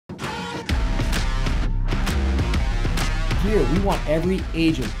here, we want every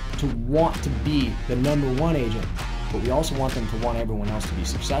agent to want to be the #1 agent, but we also want them to want everyone else to be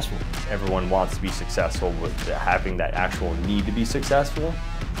successful. Everyone wants to be successful, but having that actual need to be successful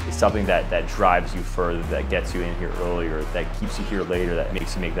is something that drives you further, that gets you in here earlier, that keeps you here later, that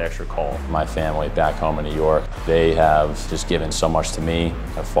makes you make the extra call. My family back home in New York, they have just given so much to me,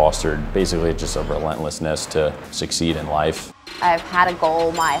 have fostered basically just a relentlessness to succeed in life. I've had a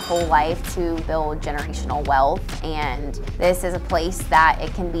goal my whole life to build generational wealth, and this is a place that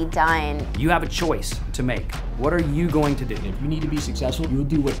it can be done. You have a choice to make. What are you going to do? If you need to be successful, you'll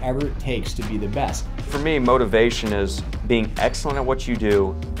do whatever it takes to be the best. For me, motivation is being excellent at what you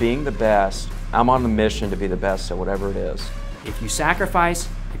do, being the best. I'm on the mission to be the best at whatever it is. If you sacrifice,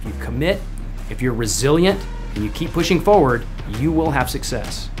 if you commit, if you're resilient, and you keep pushing forward, you will have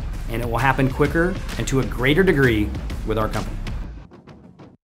success. And it will happen quicker and to a greater degree with our company.